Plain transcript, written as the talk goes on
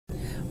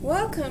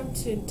Welcome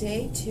to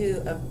day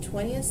 2 of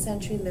 20th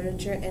Century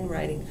Literature and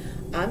Writing.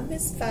 I'm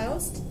Miss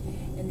Faust,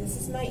 and this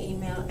is my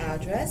email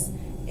address,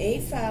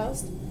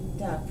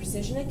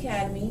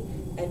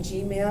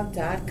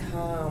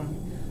 afaust.precisionacademy@gmail.com.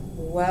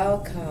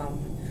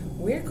 Welcome.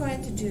 We're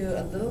going to do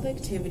a little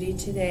activity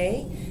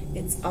today.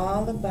 It's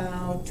all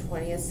about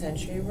 20th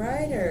century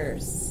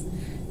writers.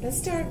 Let's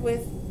start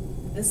with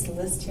this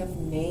list of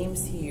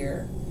names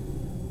here.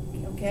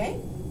 Okay?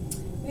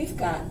 We've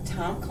got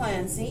Tom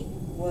Clancy,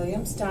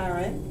 William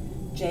Styron,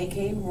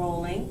 J.K.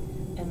 Rowling,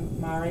 and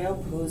Mario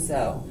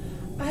Puzo.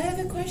 I have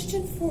a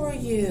question for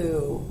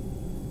you.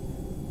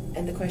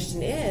 And the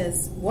question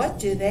is, what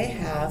do they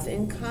have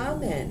in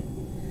common?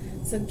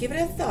 So give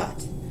it a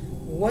thought.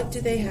 What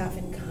do they have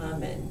in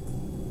common?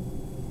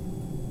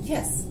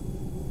 Yes,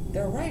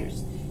 they're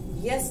writers.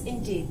 Yes,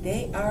 indeed,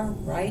 they are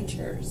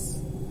writers.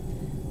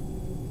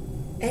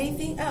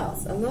 Anything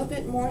else? A little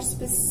bit more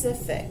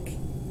specific.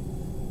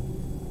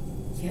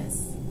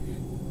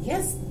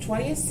 Yes,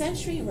 20th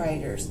century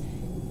writers.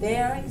 They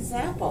are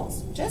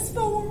examples, just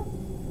 4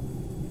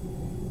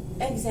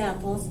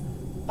 examples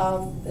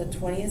of the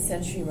 20th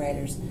century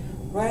writers.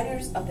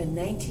 Writers of the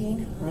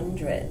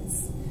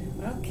 1900s.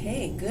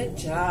 Okay, good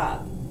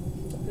job.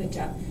 Good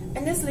job.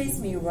 And this leads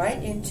me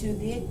right into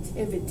the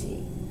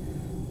activity.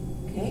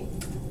 Okay,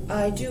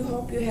 I do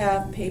hope you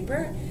have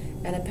paper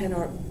and a pen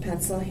or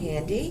pencil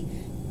handy.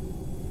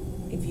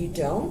 If you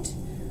don't,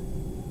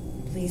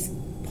 please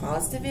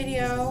pause the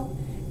video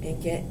and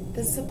get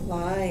the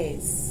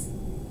supplies.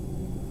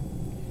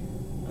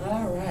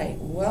 All right,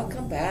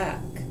 welcome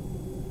back.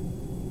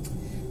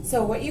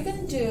 So what you're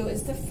going to do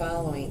is the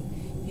following.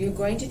 You're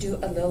going to do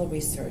a little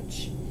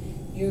research.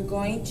 You're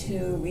going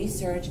to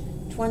research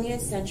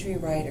 20th century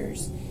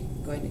writers.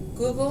 You're going to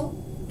Google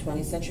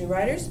 20th century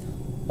writers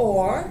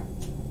or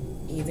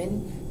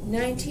even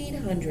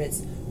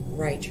 1900s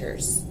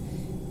writers.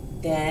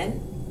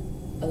 Then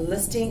a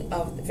listing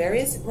of the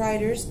various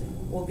writers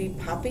will be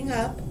popping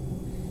up.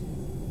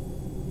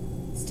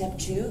 Step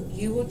 2,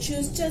 you will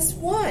choose just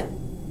one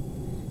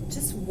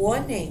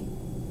name.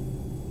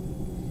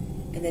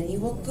 And then you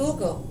will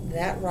Google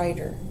that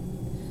writer.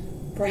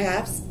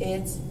 Perhaps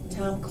it's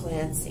Tom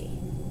Clancy.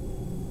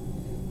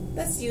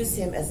 Let's use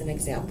him as an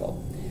example.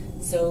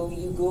 So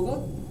you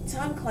Google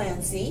Tom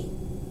Clancy,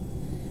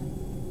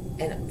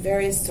 and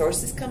various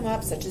sources come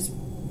up, such as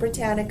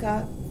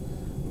Britannica.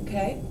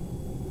 Okay?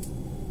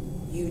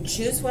 You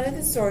choose one of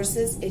the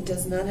sources. It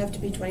does not have to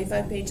be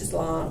 25 pages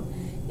long.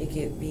 It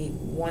could be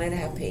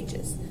 1.5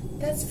 pages.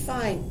 That's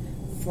fine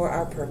for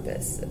our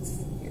purposes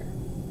here.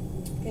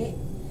 Okay?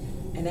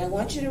 And I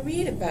want you to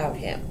read about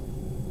him.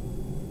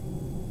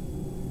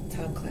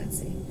 Tom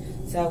Clancy.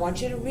 So I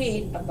want you to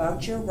read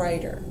about your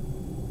writer.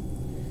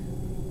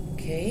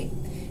 Okay?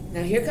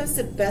 Now here comes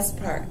the best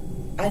part.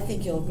 I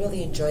think you'll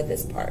really enjoy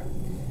this part.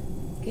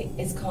 Okay?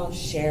 It's called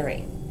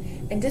sharing.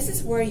 And this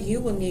is where you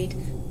will need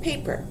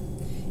paper.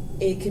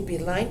 It could be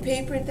lined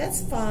paper,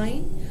 that's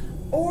fine.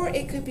 Or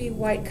it could be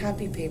white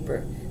copy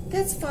paper.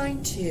 That's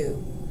fine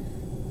too.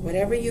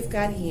 Whatever you've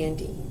got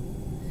handy.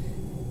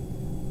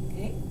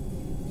 Okay?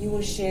 You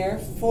will share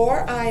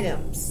 4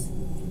 items.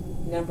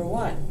 Number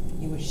 1,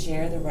 you will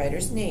share the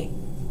writer's name.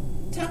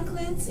 Tom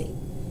Clancy.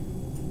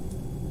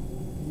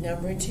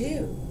 Number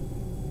 2,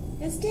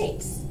 his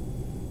dates.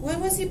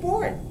 When was he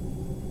born?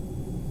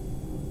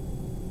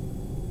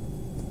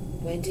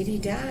 When did he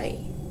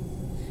die?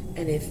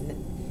 And if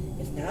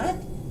not,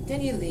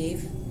 then you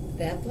leave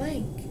that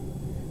blank.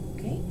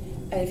 Okay?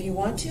 And if you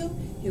want to,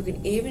 you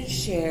can even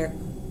share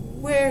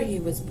where he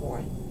was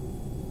born.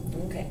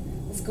 Okay,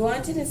 let's go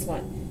on to this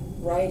one.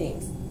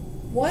 Writings.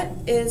 What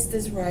is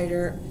this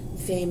writer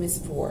famous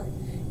for?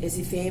 Is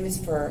he famous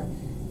for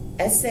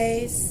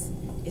essays?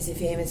 Is he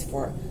famous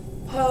for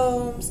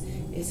poems?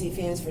 Is he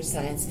famous for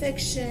science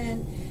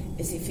fiction?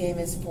 Is he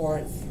famous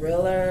for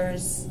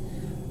thrillers,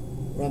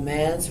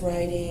 romance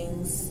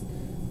writings?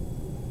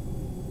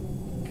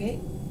 Okay?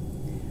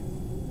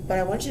 But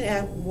I want you to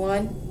add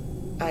one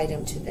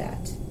item to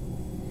that.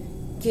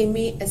 Give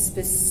me a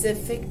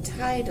specific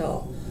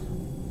title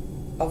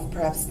of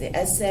perhaps the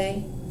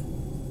essay,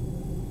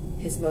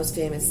 his most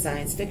famous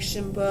science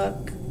fiction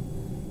book.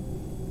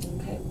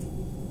 Okay.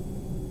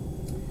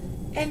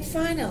 And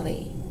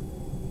finally,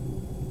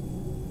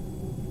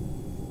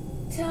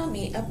 tell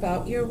me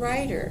about your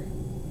writer.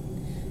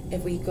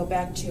 If we go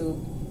back to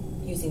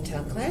using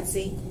Tom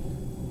Clancy,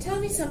 tell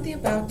me something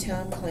about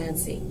Tom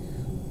Clancy.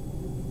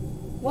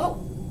 What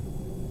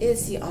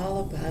is he all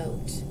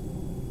about?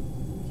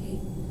 Okay.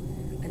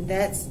 And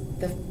that's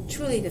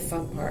truly the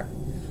fun part,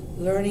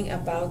 learning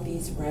about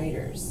these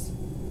writers.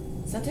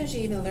 Sometimes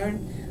you even learn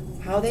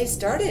how they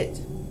started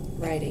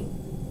writing,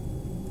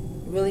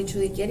 really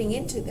truly getting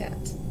into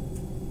that.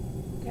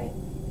 Okay.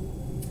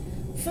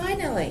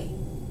 Finally,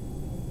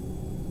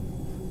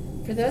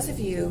 for those of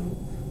you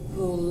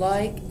who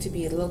like to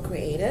be a little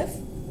creative,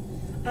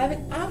 I have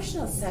an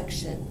optional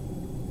section,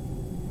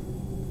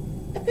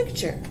 a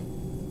picture.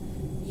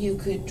 You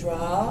could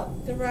draw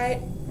the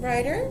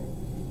writer,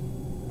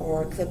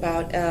 or clip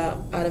out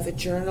of a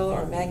journal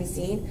or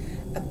magazine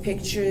a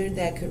picture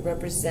that could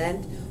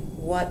represent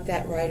what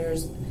that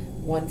writer's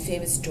one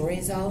famous story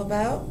is all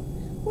about.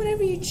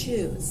 Whatever you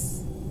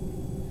choose.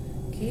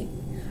 Okay?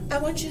 I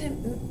want you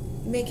to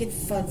make it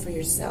fun for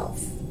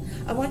yourself.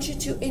 I want you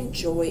to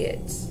enjoy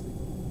it.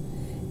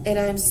 And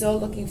I'm so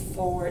looking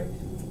forward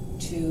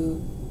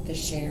to the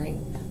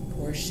sharing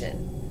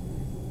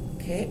portion.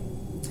 Okay?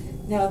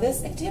 Now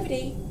this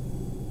activity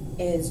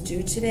is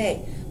due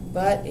today,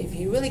 but if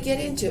you really get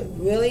into it,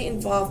 really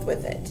involved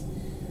with it,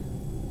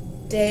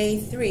 day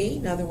 3,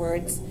 in other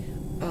words,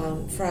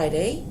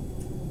 Friday,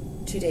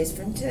 2 days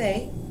from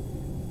today,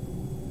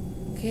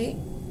 okay,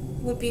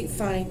 would be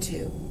fine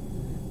too.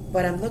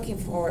 But I'm looking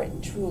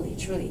forward truly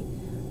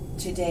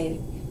today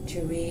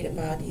to read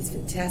about these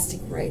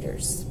fantastic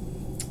writers.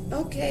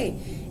 Okay,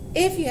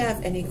 if you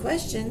have any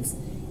questions,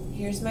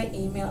 here's my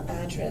email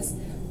address.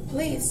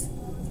 Please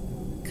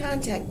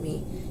contact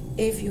me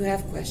if you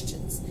have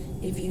questions,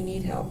 if you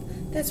need help.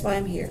 That's why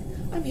I'm here.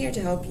 I'm here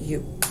to help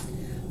you.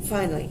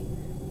 Finally,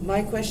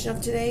 my question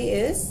of today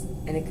is,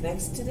 and it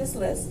connects to this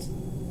list,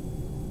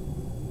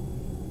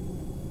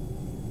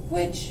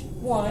 which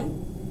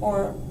one,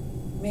 or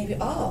maybe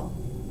all,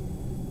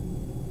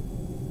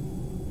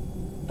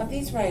 of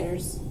these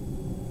writers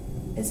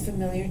is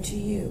familiar to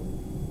you?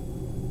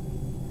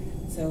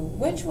 So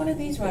which one of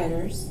these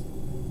writers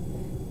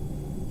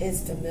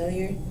is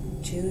familiar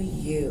to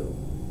you?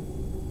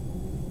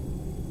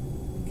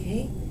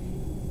 Okay?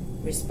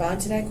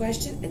 Respond to that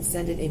question and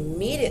send it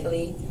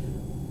immediately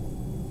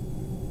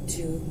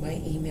to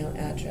my email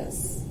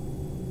address.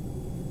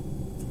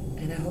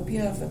 And I hope you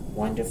have a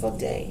wonderful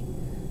day.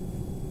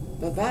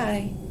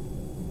 Bye-bye.